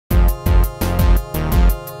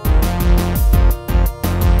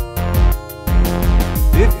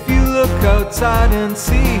outside and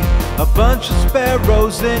see a bunch of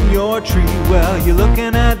sparrows in your tree. Well, you're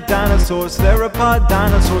looking at dinosaurs, theropod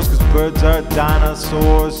dinosaurs, 'cause birds are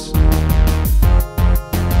dinosaurs.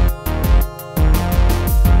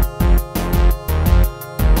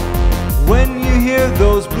 When you hear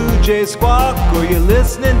those blue jays squawk, or you're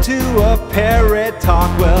listening to a parrot talk,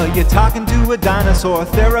 well, you're talking to a dinosaur,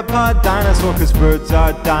 theropod dinosaur, 'cause birds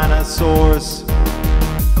are dinosaurs.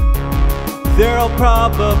 There'll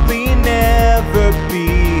probably never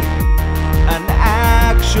be an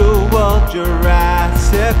actual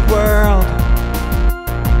Jurassic World.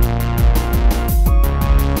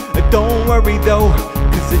 Don't worry though,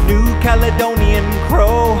 'cause the new Caledonian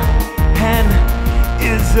crow hen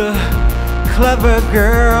is a clever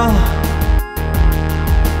girl.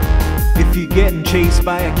 If you're getting chased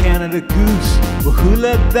by a Canada goose, well, who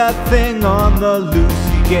let that thing on the loose?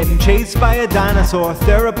 You're getting chased by a dinosaur,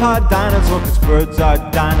 theropod dinosaur, 'cause birds are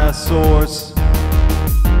dinosaurs.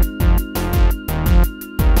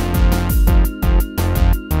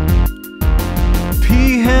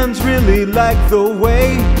 Peahens really like the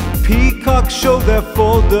way peacocks show their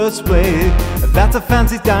full display. That's a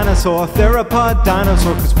fancy dinosaur, theropod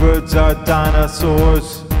dinosaur, 'cause birds are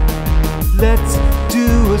dinosaurs. Let's do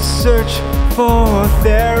a search for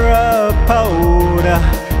Theropod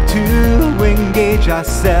to engage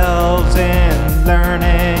ourselves in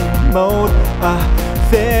learning mode. A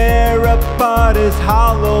theropod is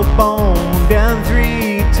hollow-boned and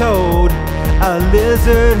three-toed. A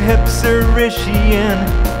lizard hipsarician,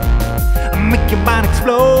 make your mind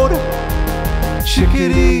explode.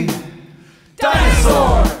 Chickadee,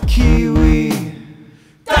 Dinosaur! kiwi,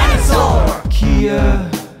 Dinosaur! kia,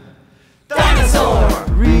 Dinosaur!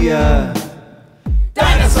 rhea,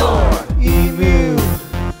 Dinosaur! emu,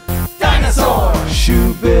 Dinosaur!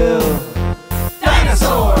 shoebill,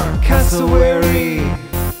 Dinosaur! cassowary.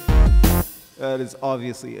 That is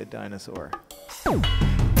obviously a dinosaur.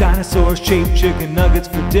 Dinosaurs shaped chicken nuggets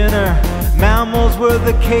for dinner. Mammals were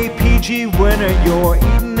the KPG winner. You're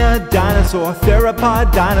eating a dinosaur,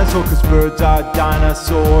 theropod dinosaur, 'cause birds are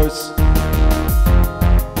dinosaurs.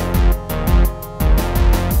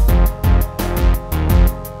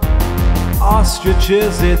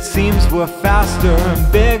 Ostriches, it seems, were faster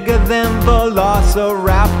and bigger than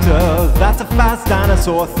velociraptor. That's a fast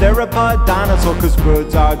dinosaur, theropod dinosaur, 'cause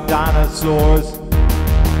birds are dinosaurs.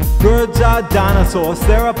 Birds are dinosaurs,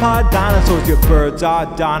 theropod dinosaurs, your birds are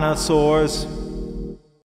dinosaurs.